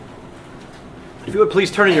If you would please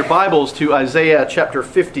turn in your Bibles to Isaiah chapter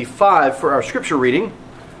 55 for our scripture reading.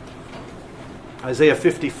 Isaiah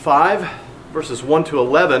 55, verses 1 to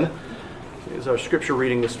 11 is our scripture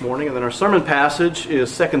reading this morning. And then our sermon passage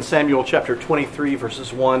is 2 Samuel chapter 23,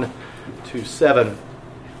 verses 1 to 7.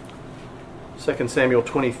 2 Samuel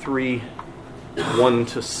 23, 1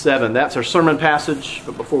 to 7. That's our sermon passage.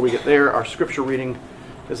 But before we get there, our scripture reading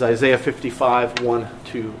is Isaiah 55, 1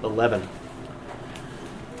 to 11.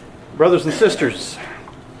 Brothers and sisters,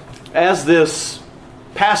 as this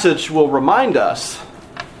passage will remind us,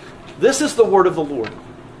 this is the word of the Lord.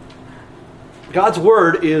 God's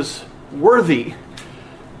word is worthy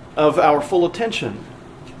of our full attention.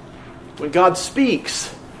 When God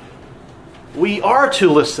speaks, we are to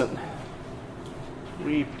listen.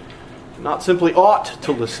 We not simply ought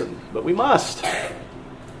to listen, but we must.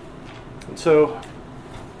 And so,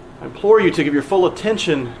 I implore you to give your full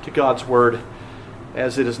attention to God's word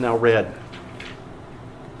as it is now read.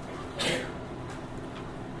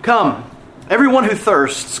 Come, everyone who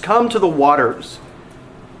thirsts, come to the waters.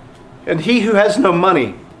 And he who has no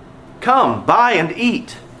money, come, buy and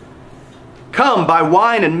eat. Come, buy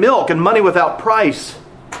wine and milk and money without price.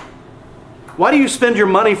 Why do you spend your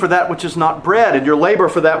money for that which is not bread, and your labor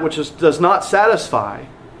for that which does not satisfy?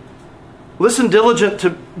 Listen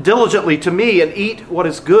diligently to me and eat what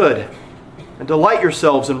is good, and delight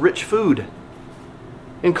yourselves in rich food.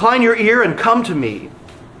 Incline your ear and come to me.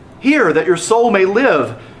 Hear that your soul may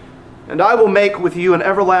live, and I will make with you an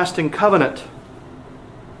everlasting covenant,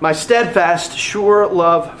 my steadfast, sure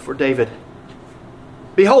love for David.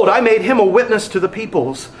 Behold, I made him a witness to the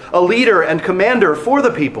peoples, a leader and commander for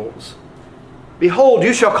the peoples. Behold,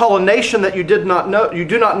 you shall call a nation that you do not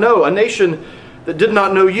know, a nation that did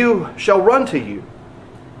not know you shall run to you.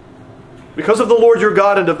 Because of the Lord your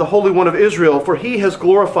God and of the Holy One of Israel, for he has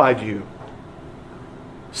glorified you.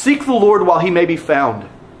 Seek the Lord while he may be found.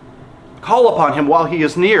 Call upon him while he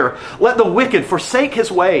is near. Let the wicked forsake his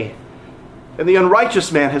way, and the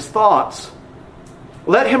unrighteous man his thoughts.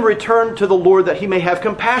 Let him return to the Lord that he may have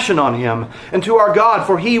compassion on him, and to our God,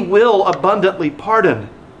 for he will abundantly pardon.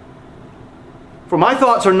 For my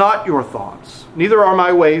thoughts are not your thoughts, neither are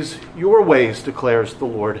my ways your ways, declares the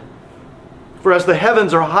Lord. For as the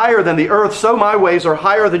heavens are higher than the earth, so my ways are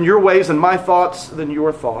higher than your ways, and my thoughts than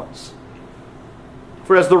your thoughts.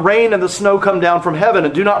 For as the rain and the snow come down from heaven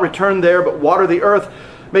and do not return there, but water the earth,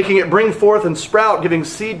 making it bring forth and sprout, giving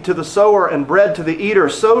seed to the sower and bread to the eater,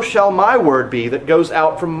 so shall my word be that goes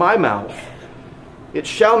out from my mouth. It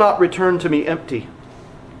shall not return to me empty,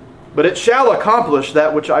 but it shall accomplish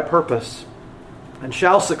that which I purpose, and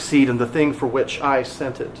shall succeed in the thing for which I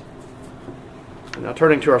sent it. And now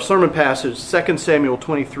turning to our sermon passage, 2 Samuel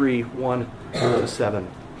 23, 1 to 7.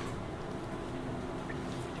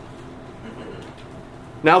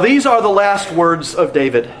 Now these are the last words of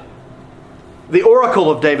David, the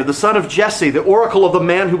oracle of David, the son of Jesse, the oracle of the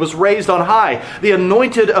man who was raised on high, the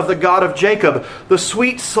anointed of the God of Jacob, the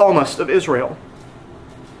sweet psalmist of Israel.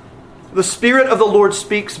 The Spirit of the Lord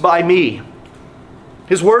speaks by me.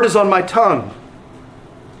 His word is on my tongue.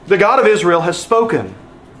 The God of Israel has spoken.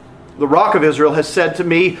 The Rock of Israel has said to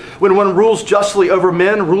me, when one rules justly over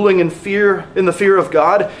men, ruling in the fear of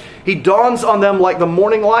God, he dawns on them like the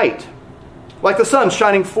morning light, like the sun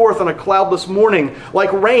shining forth on a cloudless morning,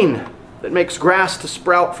 like rain that makes grass to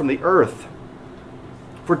sprout from the earth.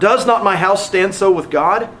 For does not my house stand so with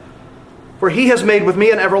God? For he has made with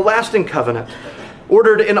me an everlasting covenant,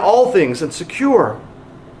 ordered in all things and secure.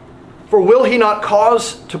 For will he not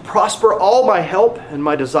cause to prosper all my help and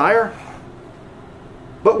my desire?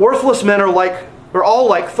 But worthless men are all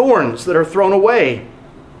like thorns that are thrown away,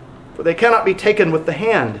 for they cannot be taken with the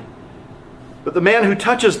hand. But the man who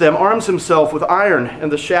touches them arms himself with iron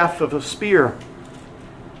and the shaft of a spear,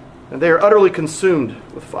 and they are utterly consumed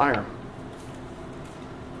with fire.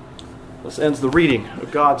 This ends the reading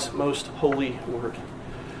of God's most holy word.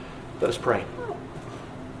 Let us pray.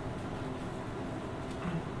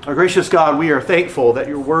 Our gracious God, we are thankful that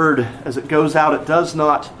your word, as it goes out, it does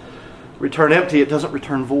not return empty, it doesn't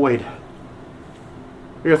return void.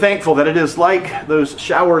 We are thankful that it is like those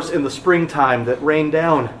showers in the springtime that rain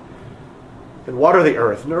down and water the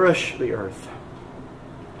earth, nourish the earth.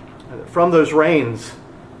 And that from those rains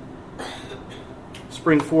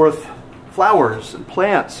spring forth flowers and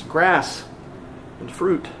plants, grass and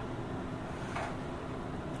fruit.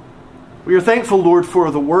 We are thankful, Lord,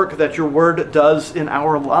 for the work that your word does in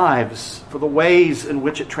our lives, for the ways in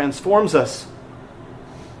which it transforms us.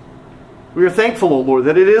 We are thankful, O Lord,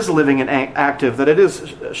 that it is living and active, that it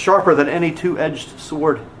is sharper than any two-edged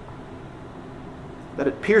sword, that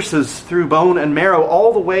it pierces through bone and marrow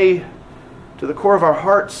all the way to the core of our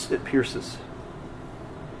hearts. It pierces.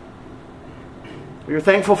 We are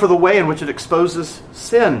thankful for the way in which it exposes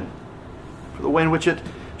sin, for the way in which it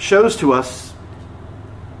shows to us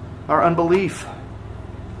our unbelief.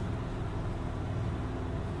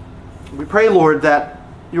 We pray, Lord, that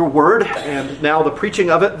your word, and now the preaching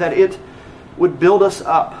of it, that it would build us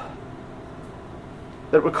up,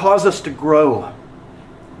 that it would cause us to grow,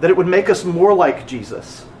 that it would make us more like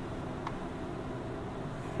Jesus,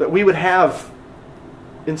 that we would have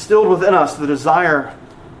instilled within us the desire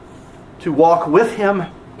to walk with him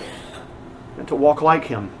and to walk like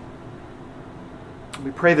him.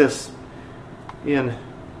 We pray this in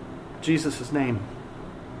Jesus' name.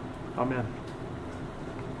 Amen.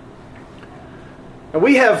 And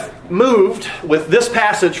we have moved with this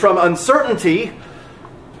passage from uncertainty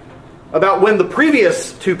about when the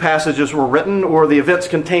previous two passages were written or the events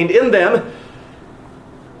contained in them,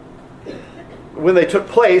 when they took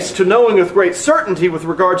place, to knowing with great certainty with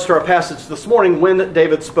regards to our passage this morning when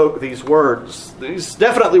David spoke these words. These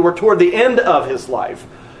definitely were toward the end of his life.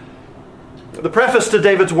 The preface to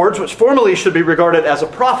David's words, which formally should be regarded as a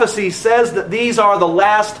prophecy, says that these are the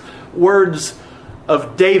last words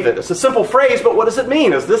of David. It's a simple phrase, but what does it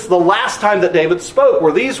mean? Is this the last time that David spoke?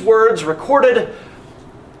 Were these words recorded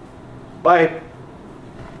by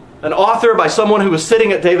an author, by someone who was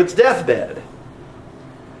sitting at David's deathbed?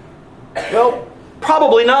 Well,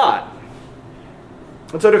 probably not.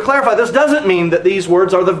 And so to clarify, this doesn't mean that these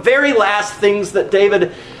words are the very last things that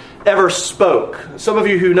David ever spoke. Some of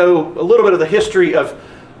you who know a little bit of the history of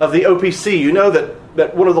the OPC, you know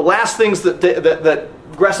that one of the last things that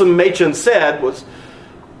Gresham Machen said was,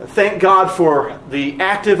 thank God for the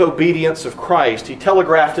active obedience of Christ. He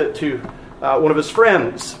telegraphed it to one of his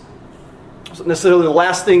friends. It wasn't necessarily the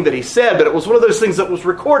last thing that he said, but it was one of those things that was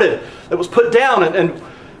recorded, that was put down. And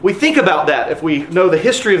we think about that if we know the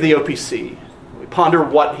history of the OPC. We ponder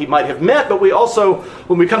what he might have meant, but we also,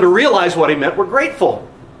 when we come to realize what he meant, we're grateful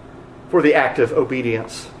for the active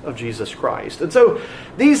obedience of Jesus Christ. And so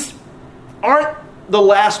these aren't the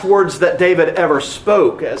last words that David ever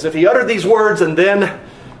spoke, as if he uttered these words and then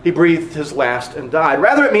he breathed his last and died.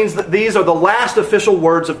 Rather, it means that these are the last official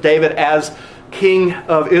words of David as King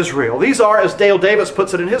of Israel. These are, as Dale Davis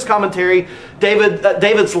puts it in his commentary,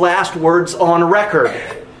 David's last words on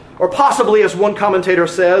record. Or possibly, as one commentator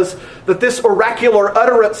says, that this oracular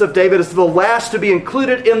utterance of David is the last to be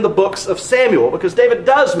included in the books of Samuel, because David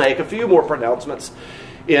does make a few more pronouncements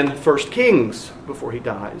in 1 Kings before he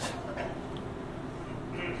dies.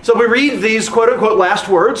 So we read these quote-unquote last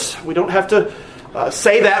words. We don't have to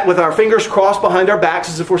say that with our fingers crossed behind our backs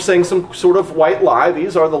as if we're saying some sort of white lie.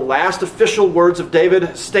 These are the last official words of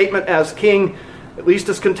David's statement as king, at least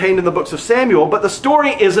as contained in the books of Samuel. But the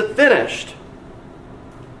story isn't finished.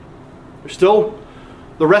 There's still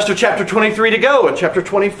the rest of chapter 23 to go and chapter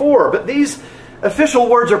 24. But these official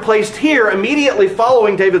words are placed here immediately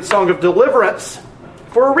following David's song of deliverance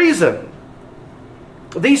for a reason.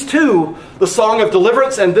 These two, the song of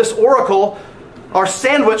deliverance and this oracle, are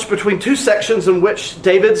sandwiched between two sections in which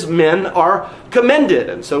David's men are commended.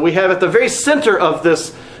 And so we have at the very center of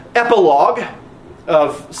this epilogue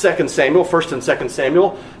of 2 Samuel, 1 and 2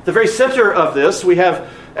 Samuel, at the very center of this, we have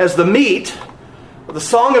as the meat the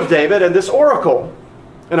song of David and this oracle.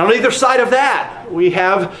 And on either side of that, we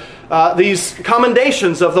have these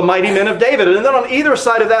commendations of the mighty men of David. And then on either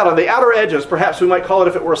side of that, on the outer edges, perhaps we might call it,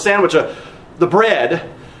 if it were a sandwich, the bread,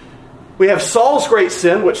 we have Saul's great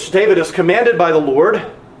sin, which David is commanded by the Lord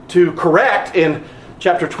to correct in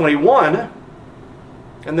chapter 21.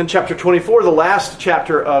 And then chapter 24, the last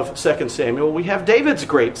chapter of 2 Samuel, we have David's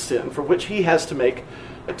great sin, for which he has to make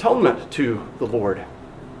atonement to the Lord.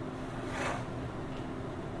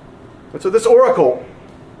 And so this oracle,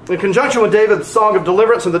 in conjunction with David's song of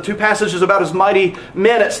deliverance and the two passages about his mighty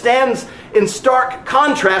men, it stands in stark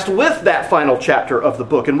contrast with that final chapter of the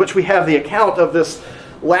book, in which we have the account of this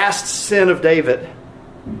last sin of David.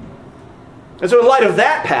 And so in light of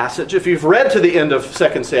that passage, if you've read to the end of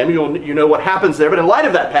 2 Samuel, you know what happens there. But in light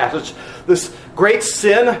of that passage, this great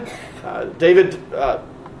sin, David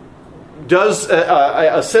does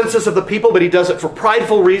a census of the people, but he does it for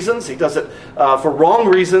prideful reasons. He does it for wrong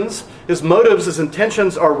reasons. His motives, his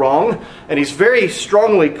intentions are wrong, and he's very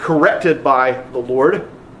strongly corrected by the Lord.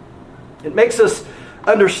 It makes us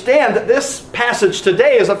understand that this passage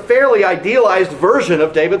today is a fairly idealized version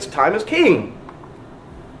of David's time as king.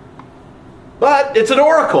 But it's an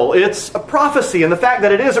oracle, it's a prophecy, and the fact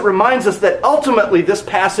that it is, it reminds us that ultimately this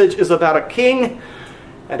passage is about a king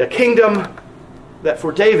and a kingdom that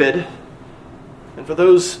for David and for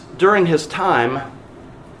those during his time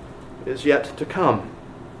is yet to come.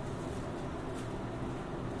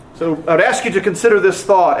 So I would ask you to consider this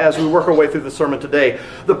thought as we work our way through the sermon today.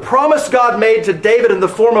 The promise God made to David in the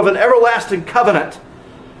form of an everlasting covenant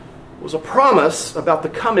was a promise about the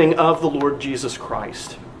coming of the Lord Jesus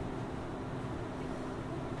Christ.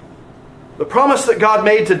 The promise that God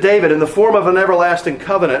made to David in the form of an everlasting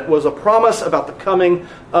covenant was a promise about the coming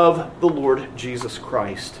of the Lord Jesus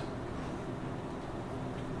Christ.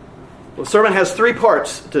 The sermon has three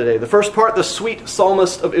parts today. The first part, the sweet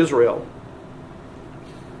psalmist of Israel.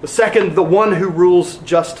 The second, the one who rules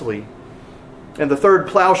justly. And the third,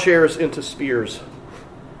 plowshares into spears.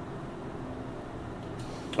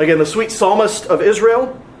 Again, the sweet psalmist of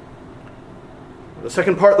Israel. The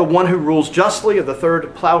second part, the one who rules justly. And the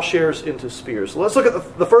third, plowshares into spears. So let's look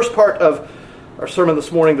at the first part of our sermon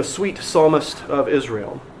this morning, the sweet psalmist of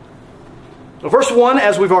Israel. Verse 1,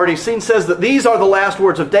 as we've already seen, says that these are the last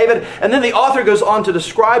words of David. And then the author goes on to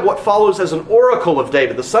describe what follows as an oracle of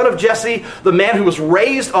David, the son of Jesse, the man who was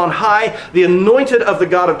raised on high, the anointed of the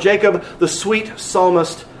God of Jacob, the sweet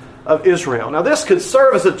psalmist of Israel. Now this could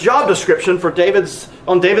serve as a job description for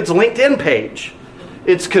on David's LinkedIn page.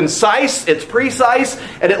 It's concise, it's precise,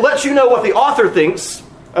 and it lets you know what the author thinks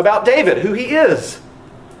about David, who he is.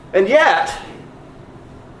 And yet,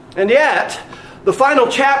 the final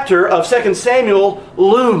chapter of 2 Samuel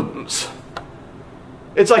looms.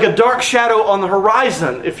 It's like a dark shadow on the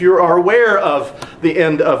horizon if you are aware of the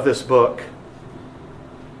end of this book.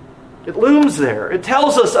 It looms there. It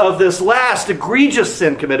tells us of this last egregious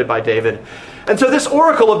sin committed by David. And so this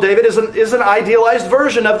oracle of David is an idealized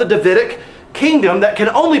version of the Davidic kingdom that can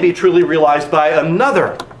only be truly realized by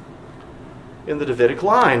another in the Davidic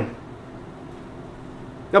line.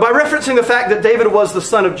 Now, by referencing the fact that David was the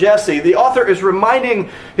son of Jesse, the author is reminding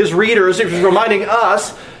his readers, he's reminding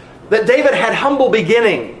us, that David had humble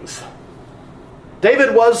beginnings.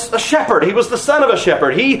 David was a shepherd. He was the son of a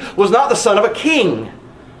shepherd. He was not the son of a king.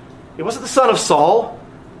 He wasn't the son of Saul.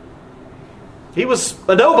 He was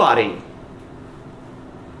a nobody.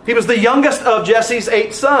 He was the youngest of Jesse's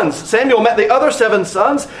 8 sons. Samuel met the other 7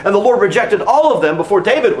 sons, and the Lord rejected all of them before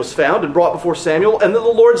David was found and brought before Samuel. And then the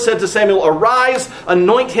Lord said to Samuel, "Arise,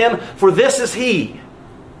 anoint him, for this is he."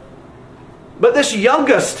 But this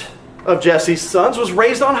youngest of Jesse's sons was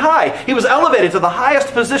raised on high. He was elevated to the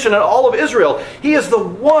highest position in all of Israel. He is the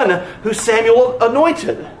one who Samuel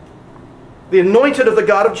anointed. The anointed of the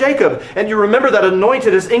God of Jacob. And you remember that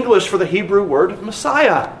anointed is English for the Hebrew word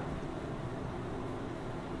Messiah.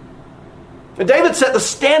 And David set the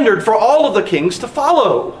standard for all of the kings to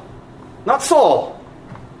follow, not Saul.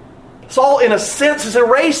 Saul, in a sense, is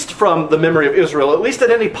erased from the memory of Israel, at least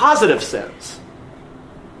in any positive sense.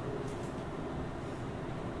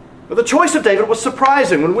 But the choice of David was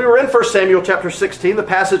surprising. When we were in 1 Samuel chapter 16, the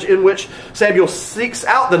passage in which Samuel seeks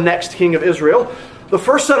out the next king of Israel, the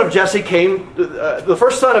first son of Jesse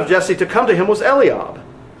to come to him was Eliab.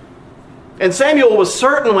 And Samuel was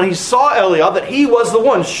certain when he saw Eliab that he was the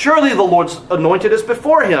one. Surely the Lord's anointed is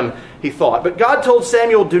before him, he thought. But God told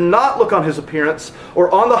Samuel, "Do not look on his appearance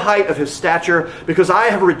or on the height of his stature, because I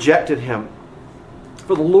have rejected him.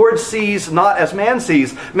 For the Lord sees not as man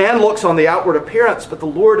sees. Man looks on the outward appearance, but the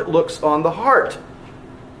Lord looks on the heart."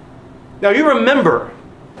 Now you remember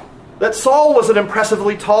that Saul was an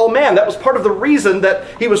impressively tall man. That was part of the reason that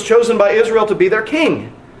he was chosen by Israel to be their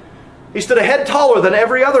king. He stood a head taller than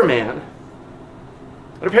every other man.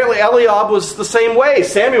 And apparently Eliab was the same way.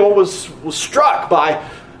 Samuel was struck by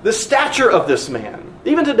the stature of this man.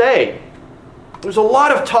 Even today, there's a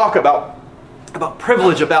lot of talk about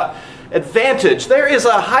privilege, about advantage. There is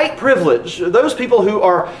a height privilege. Those people who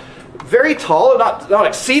are very tall, not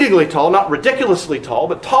exceedingly tall, not ridiculously tall,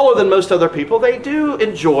 but taller than most other people, they do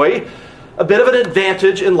enjoy a bit of an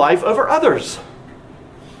advantage in life over others.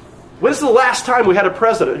 When's the last time we had a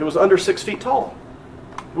president who was under 6 feet tall?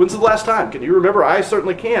 When's the last time? Can you remember? I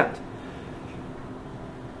certainly can't.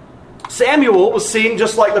 Samuel was seeing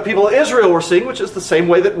just like the people of Israel were seeing, which is the same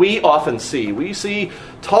way that we often see. We see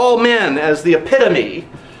tall men as the epitome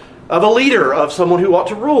of a leader, of someone who ought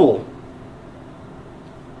to rule.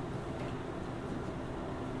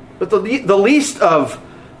 But the least of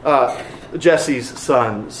Jesse's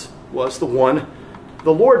sons was the one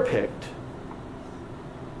the Lord picked.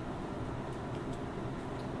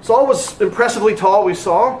 Saul was impressively tall, we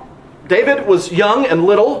saw. David was young and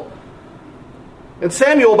little. And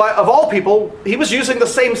Samuel, of all people, he was using the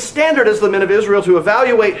same standard as the men of Israel to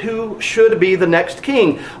evaluate who should be the next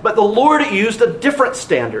king. But the Lord used a different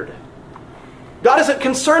standard. God isn't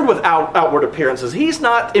concerned with outward appearances. He's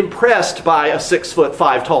not impressed by a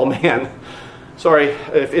 6'5" tall man. Sorry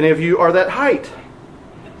if any of you are that height.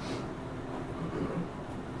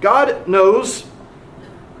 God knows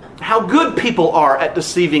how good people are at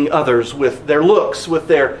deceiving others with their looks, with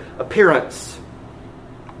their appearance.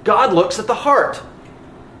 God looks at the heart.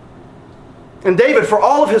 And David, for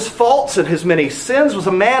all of his faults and his many sins, was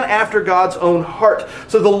a man after God's own heart.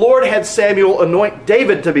 So the Lord had Samuel anoint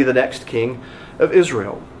David to be the next king of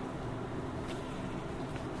Israel.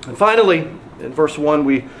 And finally, in verse 1,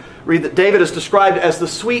 we read that David is described as the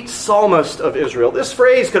sweet psalmist of Israel. This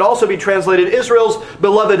phrase could also be translated Israel's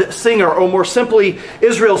beloved singer, or more simply,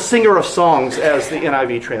 Israel's singer of songs, as the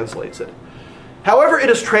NIV translates it. However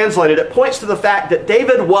it is translated, it points to the fact that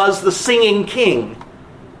David was the singing king.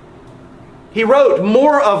 He wrote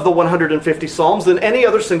more of the 150 Psalms than any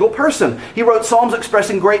other single person. He wrote Psalms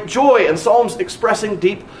expressing great joy and Psalms expressing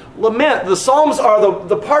deep lament. The Psalms are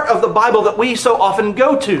the part of the Bible that we so often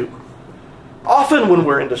go to. Often when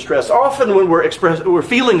we're in distress, often when we're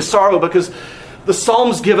feeling sorrow, because the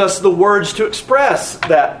Psalms give us the words to express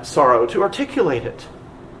that sorrow, to articulate it.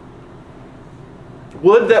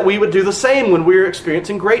 Would that we would do the same when we're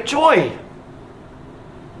experiencing great joy.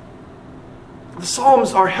 The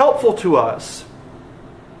Psalms are helpful to us.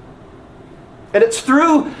 And it's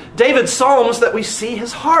through David's Psalms that we see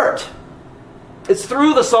his heart. It's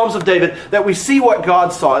through the Psalms of David that we see what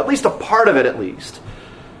God saw, at least a part of it at least.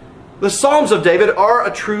 The Psalms of David are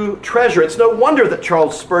a true treasure. It's no wonder that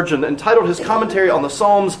Charles Spurgeon entitled his commentary on the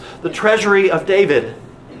Psalms, "The Treasury of David."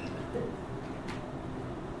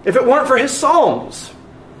 If it weren't for his Psalms,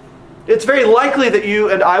 it's very likely that you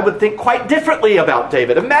and I would think quite differently about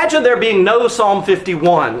David. Imagine there being no Psalm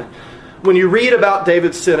 51 when you read about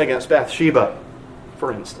David's sin against Bathsheba,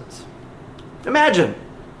 for instance. Imagine.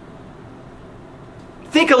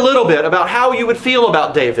 Think a little bit about how you would feel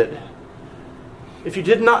about David if you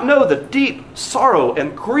did not know the deep sorrow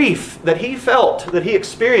and grief that he felt, that he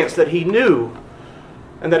experienced, that he knew,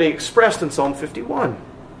 and that he expressed in Psalm 51.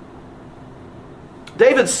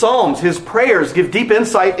 David's Psalms, his prayers, give deep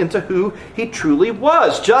insight into who he truly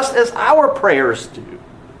was, just as our prayers do.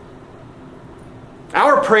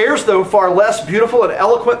 Our prayers, though far less beautiful and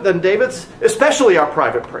eloquent than David's, especially our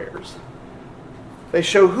private prayers, they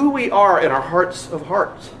show who we are in our heart of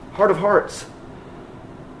hearts.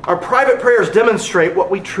 Our private prayers demonstrate what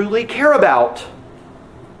we truly care about.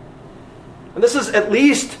 And this is at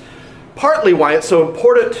least partly why it's so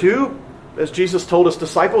important to, as Jesus told his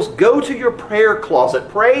disciples, go to your prayer closet.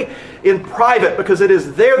 Pray in private, because it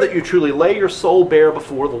is there that you truly lay your soul bare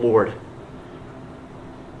before the Lord.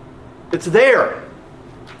 It's there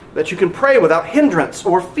that you can pray without hindrance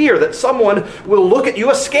or fear that someone will look at you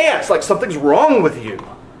askance, like something's wrong with you.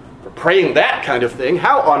 Praying that kind of thing.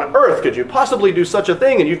 How on earth could you possibly do such a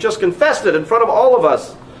thing? And you've just confessed it in front of all of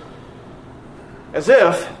us. As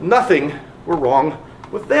if nothing were wrong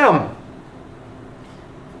with them.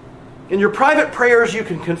 In your private prayers, you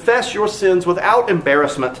can confess your sins without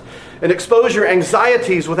embarrassment and expose your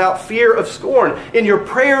anxieties without fear of scorn. In your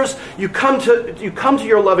prayers, you come to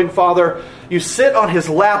your loving Father. You sit on his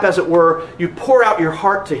lap, as it were. You pour out your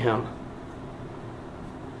heart to him.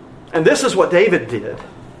 And this is what David did.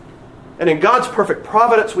 And in God's perfect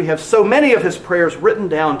providence, we have so many of his prayers written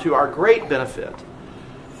down to our great benefit,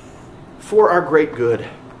 for our great good.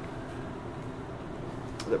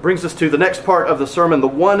 That brings us to the next part of the sermon, the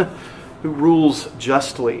one who rules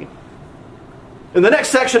justly. In the next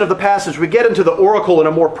section of the passage, we get into the oracle in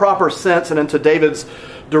a more proper sense and into David's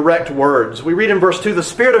direct words. We read in verse 2, "The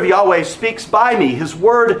Spirit of Yahweh speaks by me. His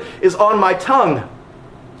word is on my tongue."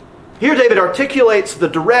 Here David articulates the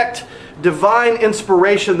direct divine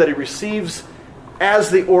inspiration that he receives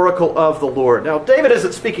as the oracle of the Lord. Now, David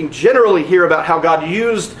isn't speaking generally here about how God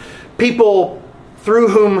used people through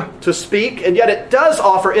whom to speak, and yet it does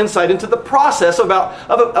offer insight into the process about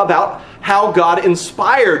how God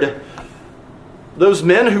inspired those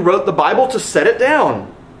men who wrote the Bible to set it down.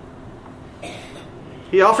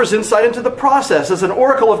 He offers insight into the process. As an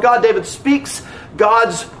oracle of God, David speaks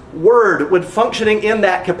God's word when functioning in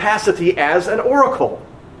that capacity as an oracle.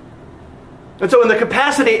 And so in the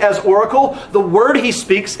capacity as oracle, the word he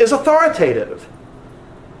speaks is authoritative.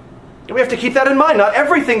 And we have to keep that in mind. Not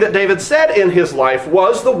everything that David said in his life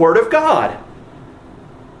was the word of God.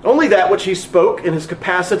 Only that which he spoke in his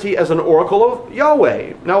capacity as an oracle of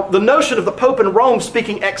Yahweh. Now, the notion of the Pope in Rome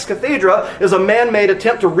speaking ex cathedra is a man-made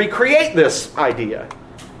attempt to recreate this idea.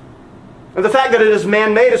 And the fact that it is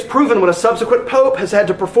man-made is proven when a subsequent pope has had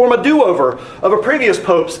to perform a do-over of a previous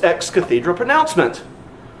pope's ex cathedra pronouncement.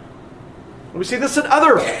 We see this in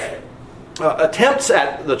other attempts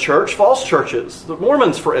at the church, false churches. The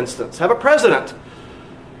Mormons, for instance, have a president.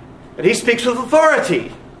 And he speaks with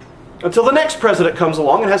authority until the next president comes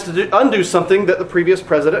along and has to undo something that the previous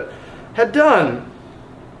president had done.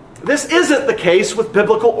 This isn't the case with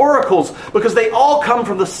biblical oracles because they all come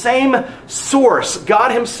from the same source,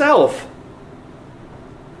 God himself.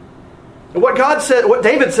 And what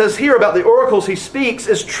David says here about the oracles he speaks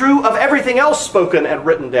is true of everything else spoken and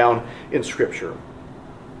written down in Scripture.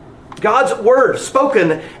 God's word,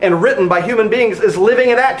 spoken and written by human beings, is living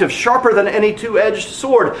and active, sharper than any two-edged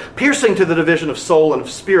sword, piercing to the division of soul and of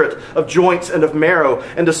spirit, of joints and of marrow,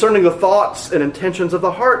 and discerning the thoughts and intentions of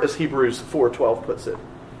the heart, as Hebrews 4:12 puts it.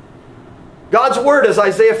 God's word, as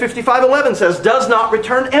Isaiah 55:11 says, does not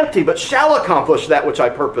return empty, but shall accomplish that which I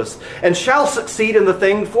purpose, and shall succeed in the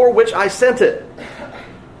thing for which I sent it.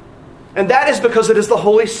 And that is because it is the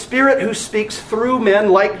Holy Spirit who speaks through men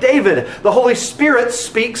like David. The Holy Spirit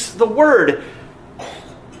speaks the word.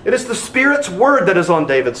 It is the Spirit's word that is on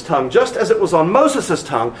David's tongue, just as it was on Moses'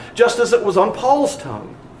 tongue, just as it was on Paul's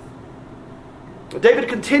tongue. David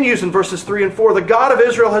continues in verses 3 and 4, "The God of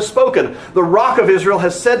Israel has spoken. The rock of Israel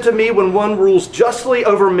has said to me, when one rules justly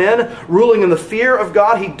over men, ruling in the fear of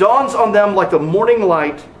God, he dawns on them like the morning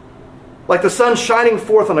light, like the sun shining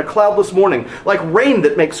forth on a cloudless morning, like rain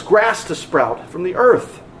that makes grass to sprout from the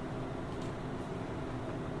earth."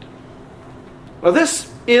 Now this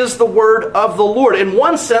is the word of the Lord, in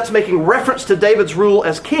one sense making reference to David's rule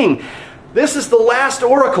as king. This is the last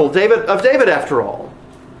oracle of David after all.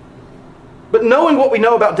 But knowing what we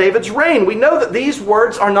know about David's reign, we know that these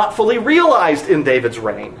words are not fully realized in David's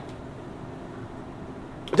reign.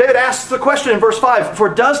 David asks the question in verse 5, "For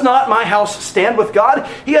does not my house stand with God?"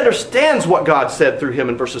 He understands what God said through him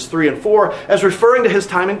in verses 3 and 4 as referring to his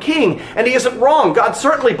time in king. And he isn't wrong. God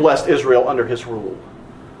certainly blessed Israel under his rule.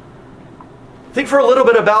 Think for a little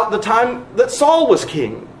bit about the time that Saul was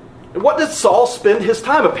king. What did Saul spend his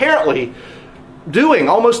time apparently doing,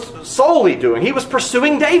 almost solely doing? He was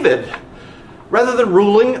pursuing David rather than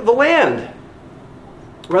ruling the land.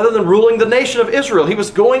 Rather than ruling the nation of Israel, he was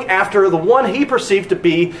going after the one he perceived to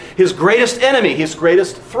be his greatest enemy, his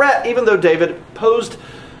greatest threat, even though David posed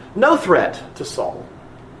no threat to Saul.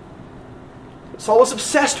 Saul was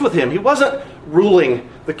obsessed with him. He wasn't ruling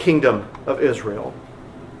the kingdom of Israel.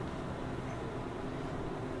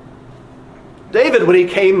 David, when he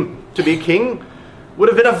came to be king, would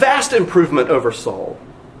have been a vast improvement over Saul.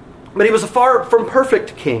 But he was a far from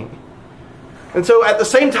perfect king. And so at the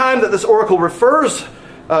same time that this oracle refers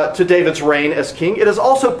to David's reign as king, it is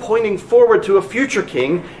also pointing forward to a future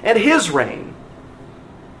king and his reign.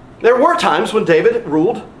 There were times when David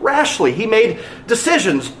ruled rashly. He made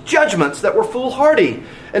decisions, judgments that were foolhardy.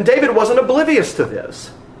 And David wasn't oblivious to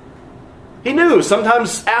this. He knew,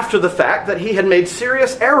 sometimes after the fact, that he had made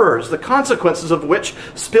serious errors, the consequences of which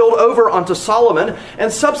spilled over onto Solomon and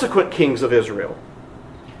subsequent kings of Israel.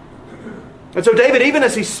 And so David, even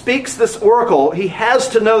as he speaks this oracle, he has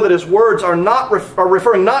to know that his words are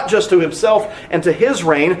referring not just to himself and to his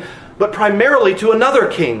reign, but primarily to another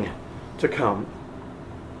king to come.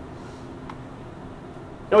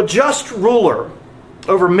 Now, a just ruler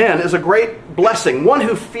over men is a great blessing. One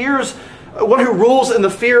who rules in the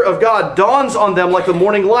fear of God dawns on them like the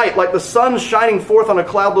morning light, like the sun shining forth on a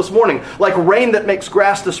cloudless morning, like rain that makes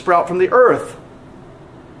grass to sprout from the earth.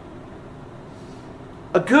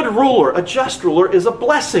 A good ruler, a just ruler, is a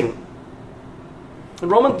blessing.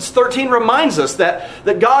 And Romans 13 reminds us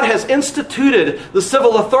that God has instituted the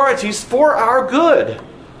civil authorities for our good,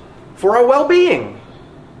 for our well-being,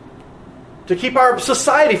 to keep our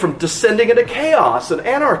society from descending into chaos and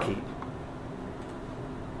anarchy.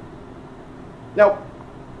 Now,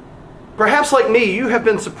 perhaps like me, you have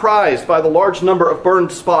been surprised by the large number of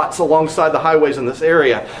burned spots alongside the highways in this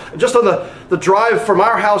area. Just on the drive from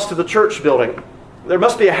our house to the church building, there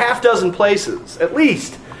must be a half dozen places, at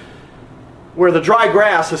least, where the dry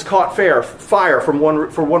grass has caught fire for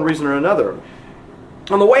one reason or another.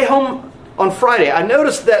 On the way home on Friday, I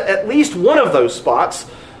noticed that at least one of those spots,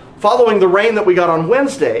 following the rain that we got on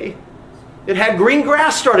Wednesday, it had green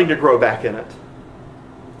grass starting to grow back in it.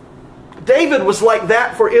 David was like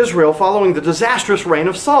that for Israel following the disastrous reign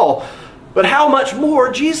of Saul. But how much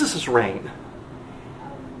more Jesus' reign?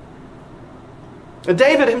 And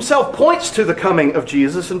David himself points to the coming of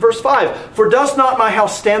Jesus in verse 5. "For does not my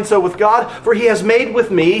house stand so with God? For he has made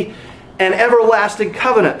with me an everlasting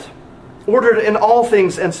covenant, ordered in all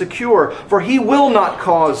things and secure. For he will he not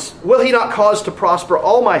cause to prosper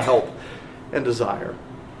all my help and desire?"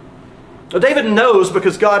 Now, David knows,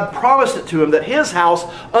 because God promised it to him, that his house,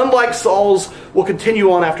 unlike Saul's, will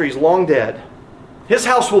continue on after he's long dead. His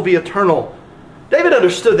house will be eternal. David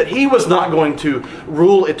understood that he was not going to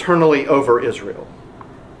rule eternally over Israel,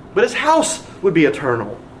 but his house would be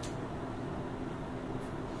eternal.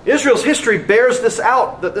 Israel's history bears this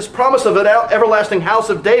out, that this promise of an everlasting house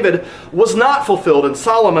of David was not fulfilled in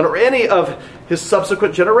Solomon or any of his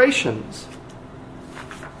subsequent generations.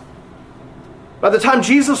 By the time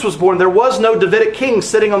Jesus was born, there was no Davidic king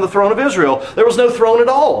sitting on the throne of Israel. There was no throne at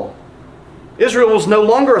all. Israel was no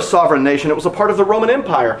longer a sovereign nation. It was a part of the Roman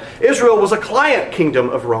Empire. Israel was a client kingdom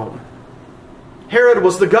of Rome. Herod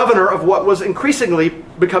was the governor of what was increasingly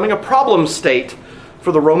becoming a problem state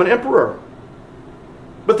for the Roman emperor.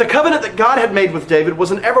 But the covenant that God had made with David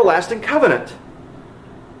was an everlasting covenant.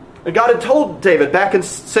 And God had told David back in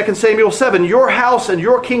 2 Samuel 7, "Your house and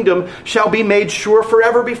your kingdom shall be made sure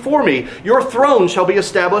forever before me. Your throne shall be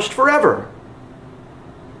established forever."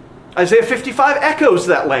 Isaiah 55 echoes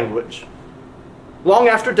that language long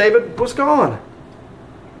after David was gone.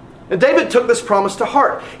 And David took this promise to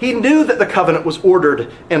heart. He knew that the covenant was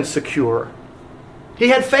ordered and secure. He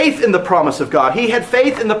had faith in the promise of God. He had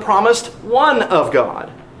faith in the promised one of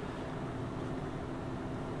God.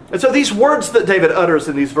 And so these words that David utters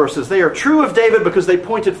in these verses, they are true of David because they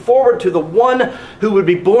pointed forward to the one who would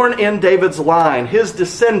be born in David's line, his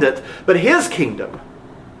descendant. But his kingdom,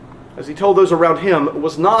 as he told those around him,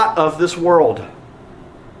 was not of this world.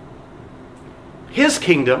 His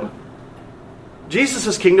kingdom,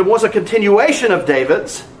 Jesus' kingdom, was a continuation of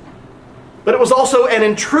David's, but it was also an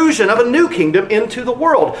intrusion of a new kingdom into the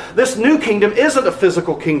world. This new kingdom isn't a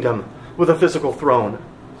physical kingdom with a physical throne.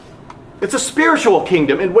 It's a spiritual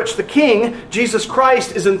kingdom in which the King, Jesus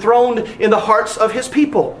Christ, is enthroned in the hearts of his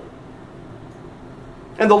people.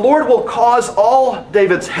 And the Lord will cause all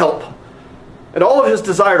David's help and all of his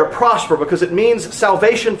desire to prosper because it means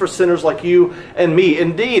salvation for sinners like you and me.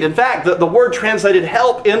 Indeed, in fact, the word translated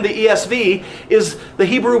help in the ESV is the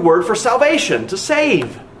Hebrew word for salvation, to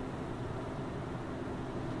save.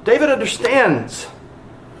 David understands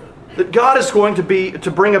that God is going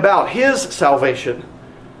to bring about his salvation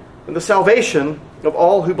and the salvation of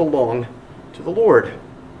all who belong to the Lord.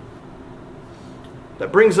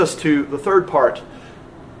 That brings us to the third part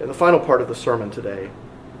and the final part of the sermon today.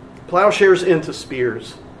 Plowshares into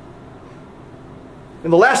spears.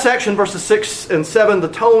 In the last section, verses 6 and 7, the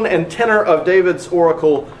tone and tenor of David's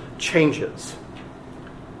oracle changes.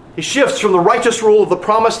 He shifts from the righteous rule of the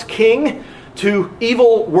promised king to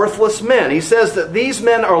evil, worthless men. He says that these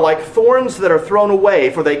men are like thorns that are thrown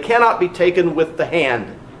away, for they cannot be taken with the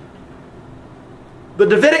hand. The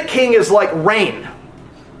Davidic king is like rain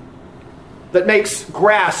that makes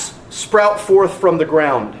grass sprout forth from the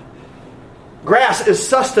ground. Grass is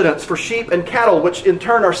sustenance for sheep and cattle, which in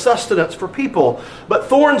turn are sustenance for people. But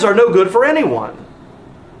thorns are no good for anyone.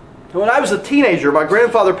 When I was a teenager, my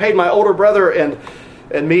grandfather paid my older brother and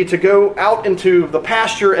me to go out into the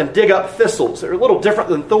pasture and dig up thistles. They're a little different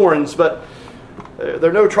than thorns, but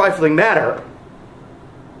they're no trifling matter.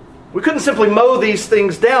 We couldn't simply mow these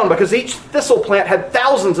things down because each thistle plant had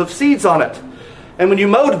thousands of seeds on it. And when you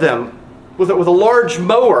mowed them with a large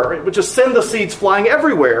mower, it would just send the seeds flying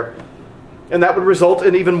everywhere. And that would result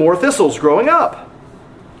in even more thistles growing up.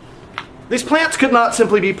 These plants could not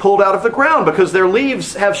simply be pulled out of the ground because their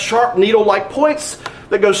leaves have sharp needle-like points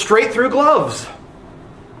that go straight through gloves.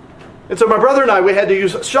 And so my brother and I, we had to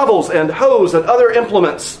use shovels and hoes and other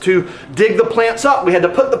implements to dig the plants up. We had to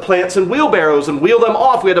put the plants in wheelbarrows and wheel them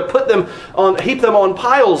off. We had to heap them on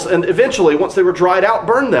piles, and eventually, once they were dried out,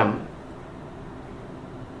 burn them.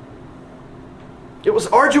 It was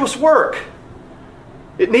arduous work.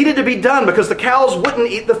 It needed to be done because the cows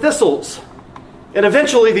wouldn't eat the thistles. And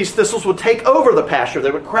eventually these thistles would take over the pasture.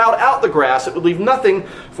 They would crowd out the grass. It would leave nothing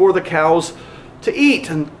for the cows to eat.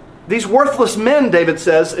 And these worthless men, David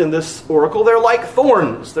says in this oracle, they're like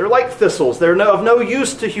thorns. They're like thistles. They're of no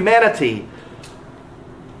use to humanity.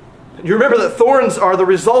 You remember that thorns are the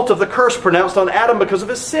result of the curse pronounced on Adam because of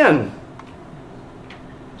his sin.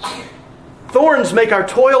 Thorns make our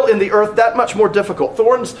toil in the earth that much more difficult.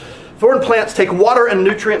 Thorn plants take water and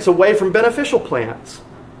nutrients away from beneficial plants.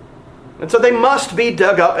 And so they must be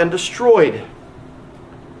dug up and destroyed.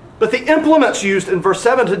 But the implements used in verse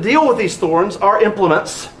 7 to deal with these thorns are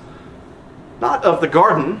implements not of the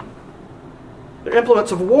garden. They're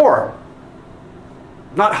implements of war.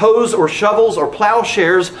 Not hoes or shovels or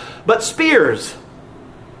plowshares, but spears.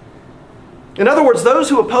 In other words, those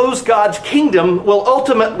who oppose God's kingdom will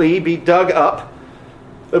ultimately be dug up.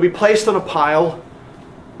 They'll be placed on a pile.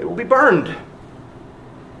 They will be burned.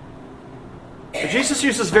 Jesus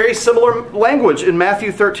uses very similar language in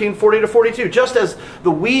Matthew 13:40-42. Just as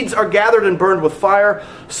the weeds are gathered and burned with fire,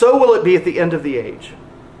 so will it be at the end of the age.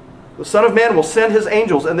 The Son of Man will send his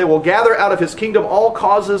angels, and they will gather out of his kingdom all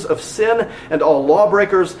causes of sin and all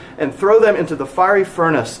lawbreakers, and throw them into the fiery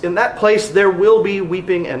furnace. In that place there will be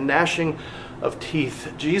weeping and gnashing of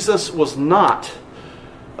teeth. Jesus was not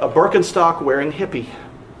a Birkenstock-wearing hippie.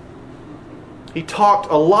 He talked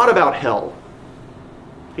a lot about hell.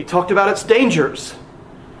 He talked about its dangers.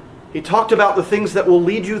 He talked about the things that will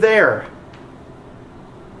lead you there.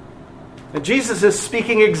 And Jesus is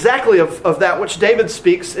speaking exactly of that which David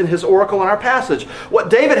speaks in his oracle in our passage. What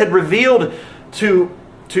David had revealed to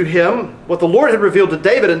him, what the Lord had revealed to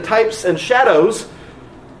David in types and shadows,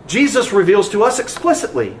 Jesus reveals to us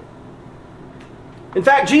explicitly. In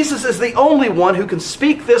fact, Jesus is the only one who can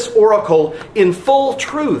speak this oracle in full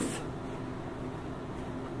truth.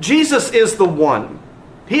 Jesus is the one.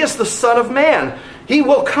 He is the Son of Man. He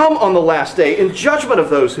will come on the last day in judgment of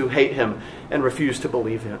those who hate him and refuse to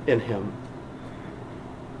believe in him.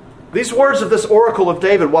 These words of this oracle of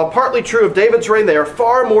David, while partly true of David's reign, they are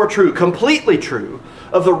far more true, completely true,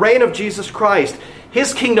 of the reign of Jesus Christ.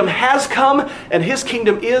 His kingdom has come, and his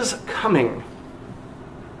kingdom is coming.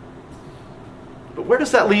 But where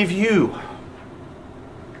does that leave you?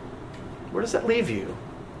 Where does that leave you?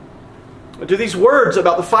 Do these words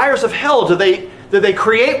about the fires of hell, do they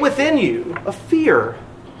create within you a fear?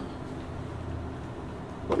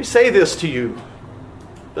 Let me say this to you.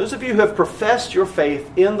 Those of you who have professed your faith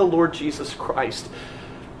in the Lord Jesus Christ,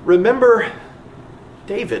 remember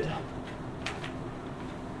David.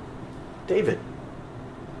 David,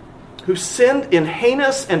 who sinned in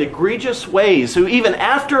heinous and egregious ways, who even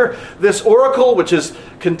after this oracle, which is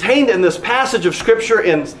contained in this passage of Scripture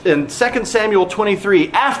in 2 Samuel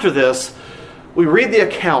 23, after this, we read the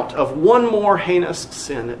account of one more heinous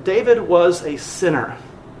sin. David was a sinner.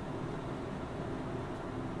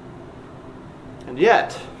 And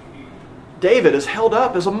yet, David is held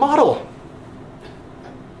up as a model.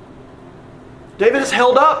 David is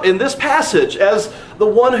held up in this passage as the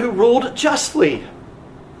one who ruled justly.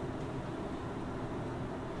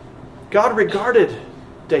 God regarded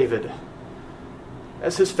David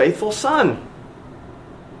as his faithful son.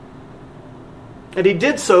 And he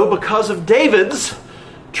did so because of David's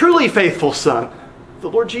truly faithful son, the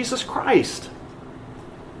Lord Jesus Christ.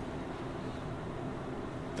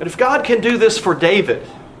 And if God can do this for David,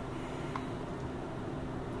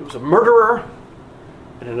 who was a murderer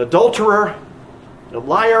and an adulterer and a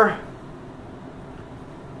liar,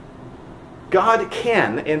 God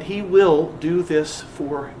can and he will do this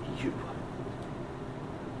for you.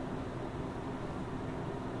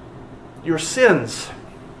 Your sins,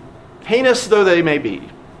 heinous though they may be,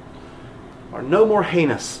 are no more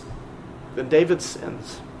heinous than David's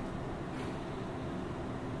sins.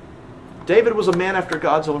 David was a man after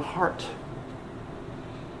God's own heart.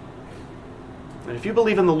 And if you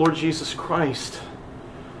believe in the Lord Jesus Christ,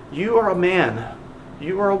 you are a man,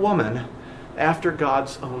 you are a woman after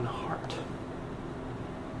God's own heart.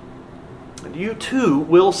 And you too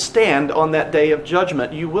will stand on that day of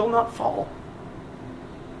judgment. You will not fall.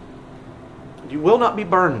 You will not be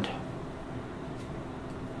burned.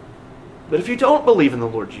 But if you don't believe in the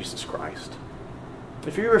Lord Jesus Christ,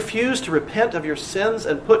 if you refuse to repent of your sins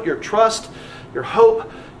and put your trust, your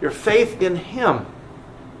hope, your faith in him,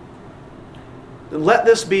 then let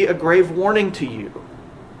this be a grave warning to you.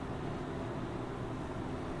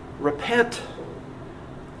 Repent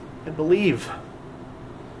and believe.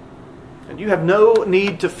 And you have no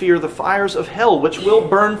need to fear the fires of hell, which will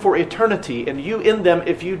burn for eternity, and you in them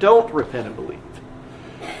if you don't repent and believe.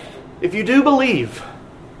 If you do believe,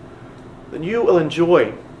 then you will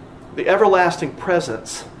enjoy the everlasting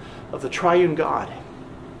presence of the triune God.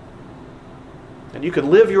 And you can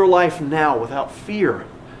live your life now without fear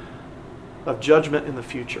of judgment in the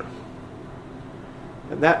future.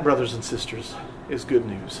 And that, brothers and sisters, is good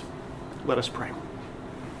news. Let us pray.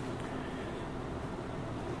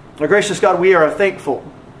 Our gracious God, we are thankful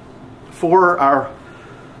for our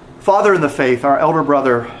father in the faith, our elder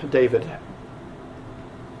brother, David.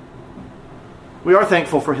 We are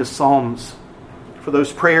thankful for his psalms, for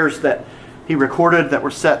those prayers that he recorded that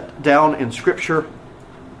were set down in Scripture.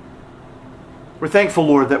 We're thankful,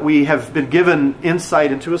 Lord, that we have been given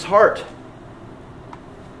insight into his heart.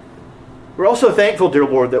 We're also thankful, dear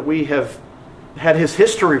Lord, that we have had his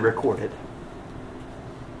history recorded.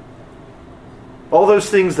 All those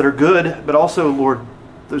things that are good, but also, Lord,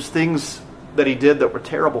 those things that he did that were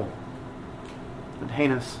terrible and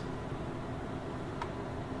heinous.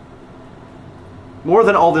 More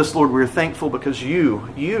than all this, Lord, we are thankful because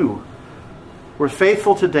you were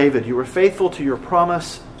faithful to David. You were faithful to your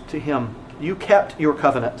promise to him. You kept your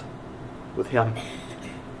covenant with him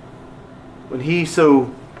when he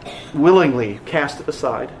so willingly cast it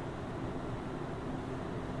aside.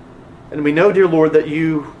 And we know, dear Lord, that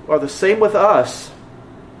you are the same with us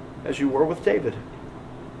as you were with David.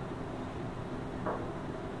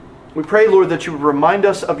 We pray, Lord, that you would remind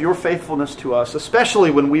us of your faithfulness to us, especially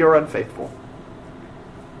when we are unfaithful.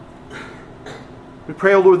 We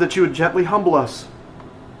pray, O Lord, that you would gently humble us,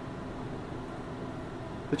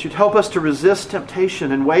 that you'd help us to resist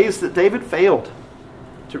temptation in ways that David failed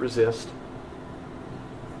to resist.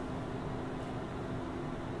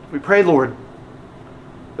 We pray, Lord,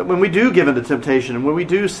 that when we do give into temptation and when we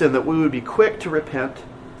do sin, that we would be quick to repent,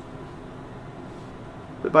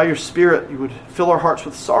 that by your Spirit you would fill our hearts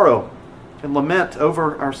with sorrow and lament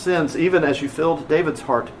over our sins, even as you filled David's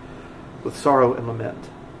heart with sorrow and lament.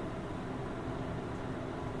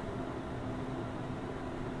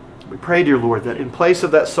 We pray, dear Lord, that in place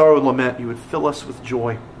of that sorrow and lament, you would fill us with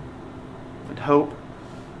joy and hope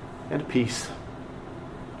and peace.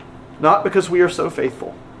 Not because we are so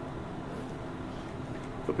faithful,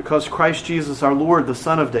 but because Christ Jesus, our Lord, the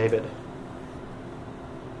Son of David,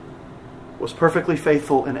 was perfectly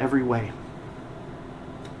faithful in every way.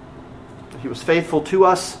 He was faithful to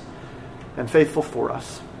us and faithful for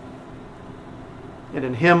us. And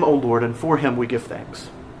in him, O Lord, and for him we give thanks.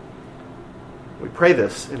 We pray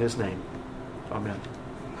this in his name. Amen.